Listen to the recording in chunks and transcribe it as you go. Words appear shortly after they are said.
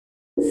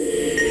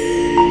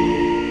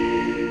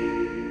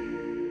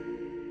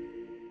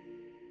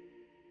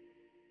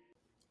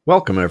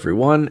Welcome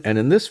everyone, and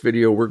in this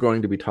video we're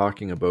going to be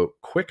talking about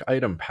quick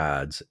item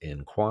pads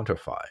in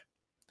Quantify.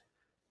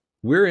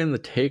 We're in the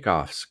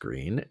takeoff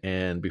screen,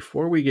 and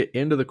before we get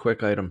into the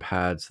quick item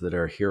pads that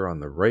are here on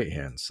the right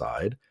hand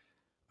side,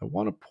 I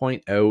want to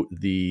point out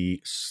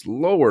the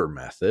slower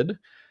method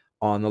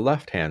on the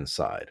left hand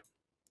side.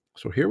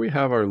 So here we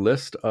have our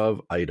list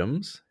of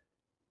items,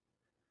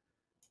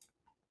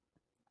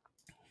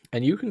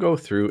 and you can go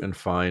through and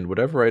find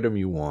whatever item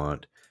you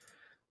want,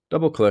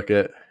 double click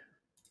it,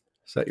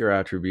 set your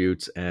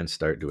attributes, and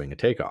start doing a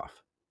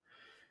takeoff.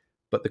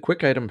 But the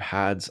quick item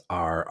pads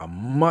are a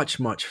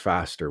much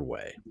faster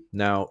way.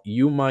 Now,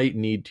 you might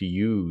need to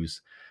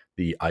use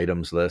the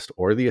items list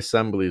or the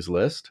assemblies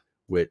list,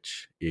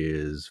 which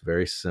is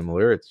very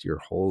similar. It's your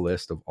whole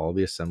list of all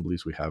the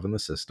assemblies we have in the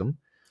system.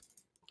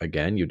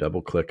 Again, you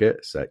double click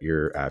it, set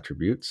your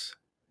attributes,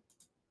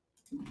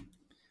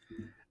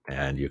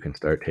 and you can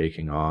start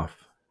taking off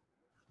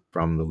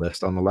from the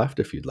list on the left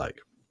if you'd like.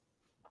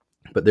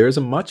 But there is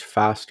a much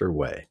faster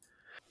way,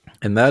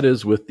 and that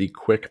is with the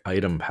quick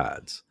item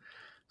pads.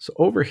 So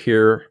over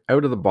here,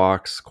 out of the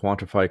box,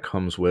 Quantify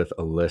comes with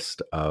a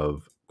list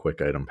of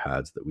quick item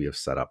pads that we have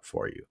set up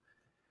for you.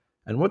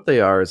 And what they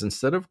are is,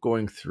 instead of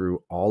going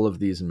through all of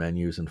these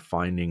menus and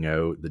finding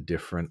out the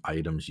different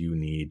items you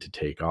need to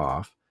take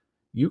off,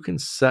 you can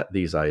set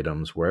these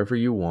items wherever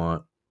you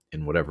want,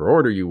 in whatever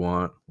order you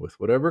want, with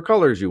whatever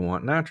colors you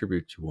want and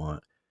attributes you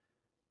want.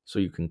 So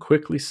you can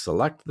quickly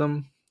select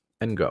them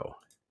and go.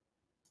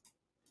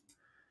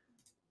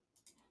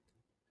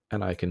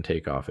 And I can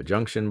take off a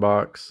junction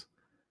box.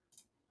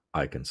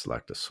 I can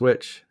select a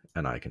switch,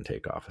 and I can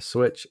take off a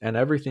switch, and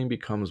everything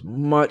becomes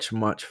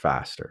much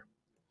faster.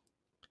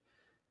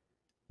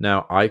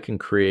 Now I can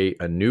create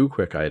a new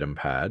quick item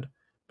pad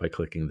by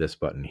clicking this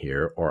button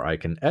here, or I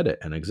can edit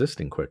an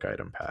existing quick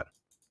item pad.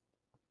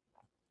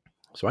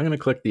 So I'm going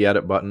to click the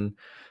edit button,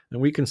 and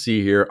we can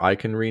see here I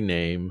can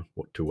rename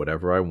to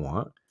whatever I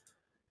want,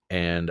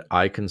 and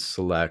I can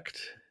select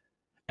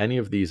any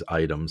of these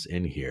items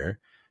in here,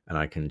 and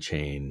I can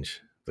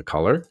change the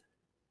color.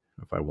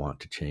 If I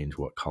want to change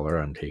what color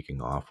I'm taking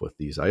off with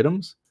these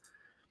items,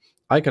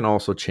 I can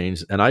also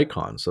change an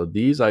icon. So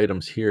these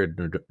items here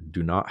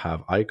do not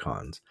have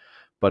icons,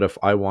 but if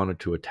I wanted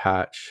to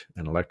attach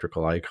an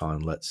electrical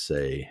icon, let's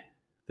say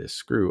this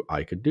screw,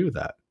 I could do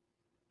that.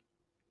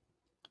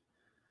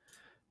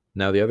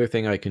 Now the other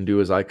thing I can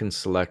do is I can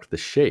select the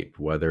shape,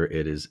 whether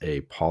it is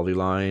a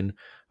polyline,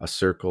 a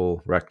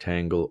circle,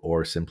 rectangle,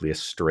 or simply a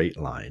straight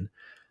line.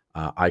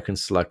 I can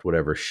select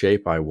whatever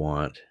shape I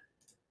want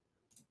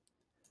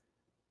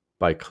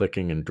by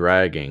clicking and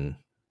dragging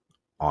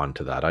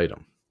onto that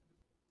item.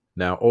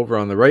 Now over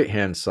on the right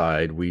hand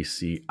side, we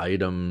see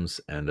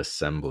items and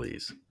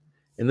assemblies.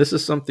 And this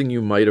is something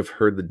you might have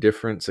heard the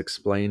difference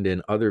explained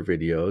in other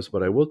videos,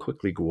 but I will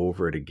quickly go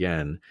over it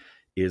again,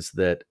 is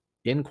that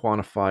in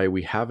Quantify,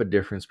 we have a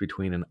difference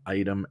between an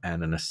item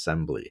and an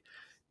assembly.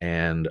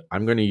 And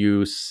I'm going to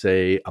use,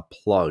 say, a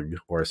plug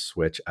or a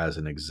switch as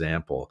an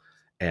example.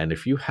 And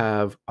if you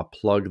have a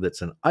plug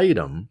that's an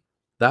item,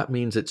 that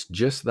means it's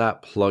just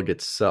that plug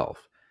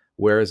itself.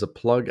 Whereas a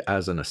plug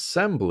as an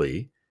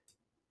assembly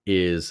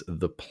is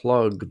the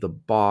plug, the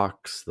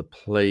box, the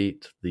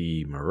plate,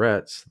 the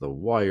morettes, the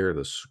wire,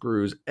 the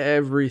screws,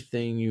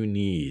 everything you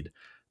need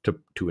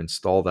to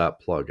install that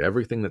plug,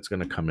 everything that's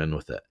going to come in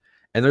with it.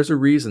 And there's a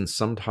reason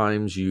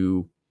sometimes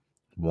you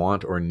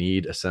want or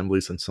need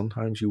assemblies, and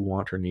sometimes you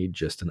want or need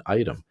just an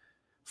item.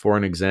 For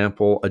an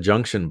example, a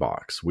junction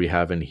box we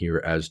have in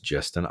here as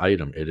just an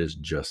item. It is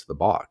just the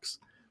box.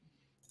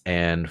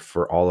 And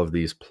for all of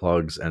these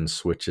plugs and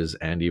switches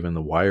and even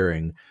the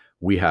wiring,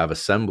 we have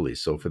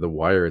assemblies. So for the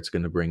wire, it's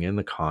going to bring in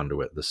the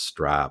conduit, the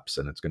straps,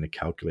 and it's going to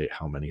calculate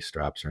how many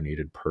straps are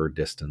needed per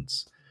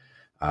distance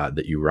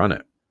that you run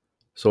it.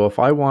 So if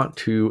I want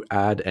to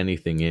add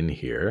anything in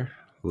here,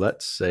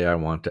 let's say I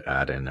want to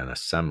add in an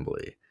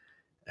assembly,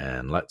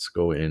 and let's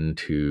go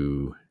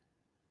into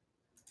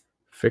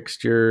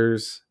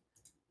fixtures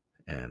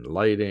and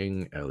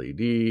lighting,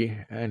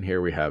 LED, and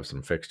here we have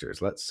some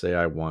fixtures. Let's say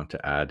I want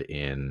to add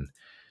in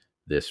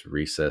this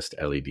recessed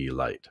LED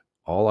light.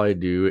 All I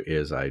do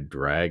is I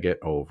drag it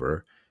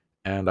over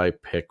and I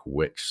pick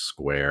which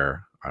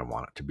square I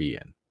want it to be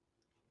in.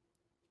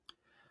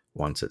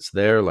 Once it's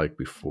there, like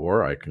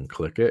before, I can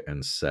click it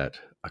and set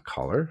a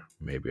color.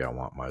 Maybe I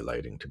want my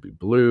lighting to be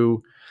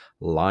blue.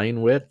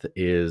 Line width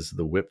is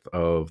the width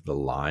of the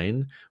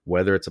line,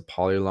 whether it's a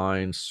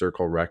polyline,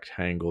 circle,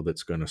 rectangle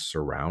that's going to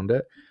surround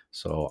it.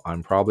 So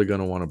I'm probably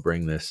going to want to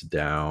bring this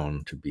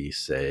down to be,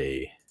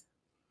 say,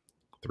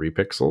 3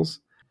 pixels.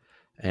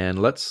 And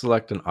let's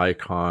select an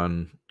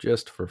icon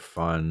just for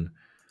fun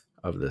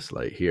of this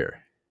light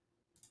here.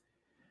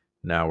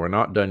 Now we're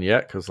not done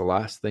yet, because the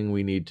last thing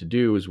we need to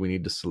do is we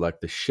need to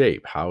select the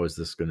shape. How is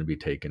this going to be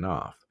taken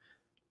off?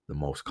 The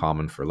most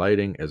common for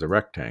lighting is a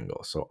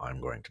rectangle. So I'm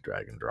going to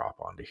drag and drop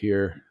onto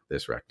here,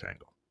 this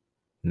rectangle.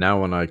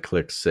 Now when I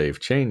click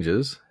Save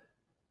Changes,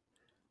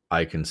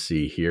 I can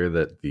see here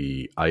that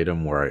the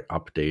item where I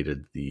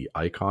updated the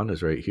icon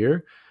is right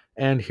here.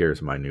 And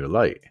here's my new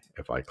light.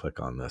 If I click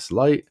on this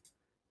light,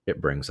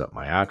 it brings up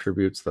my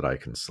attributes that I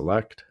can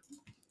select,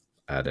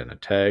 add in a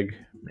tag,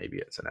 maybe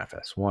it's an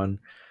FS1,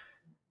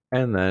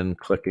 and then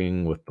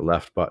clicking with the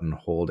left button,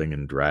 holding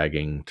and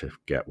dragging to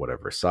get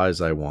whatever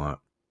size I want,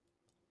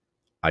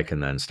 I can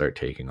then start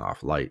taking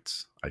off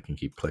lights. I can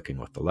keep clicking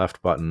with the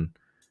left button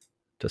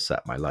to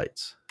set my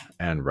lights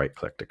and right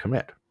click to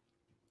commit.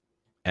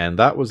 And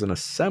that was an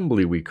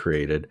assembly we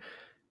created.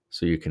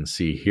 So you can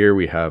see here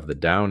we have the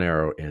down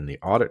arrow in the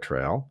audit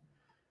trail,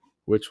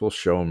 which will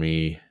show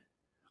me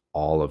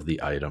all of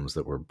the items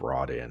that were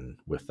brought in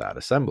with that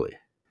assembly.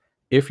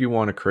 If you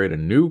want to create a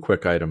new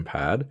quick item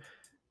pad,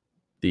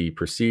 the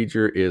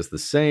procedure is the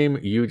same.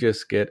 You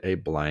just get a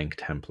blank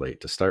template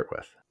to start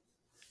with.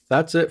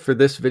 That's it for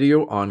this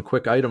video on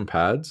quick item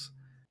pads.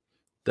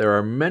 There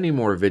are many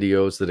more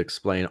videos that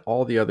explain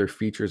all the other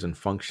features and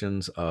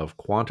functions of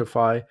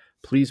Quantify.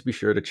 Please be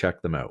sure to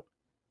check them out.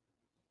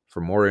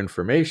 For more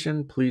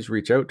information, please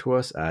reach out to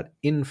us at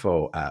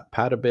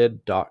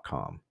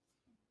info@patabid.com.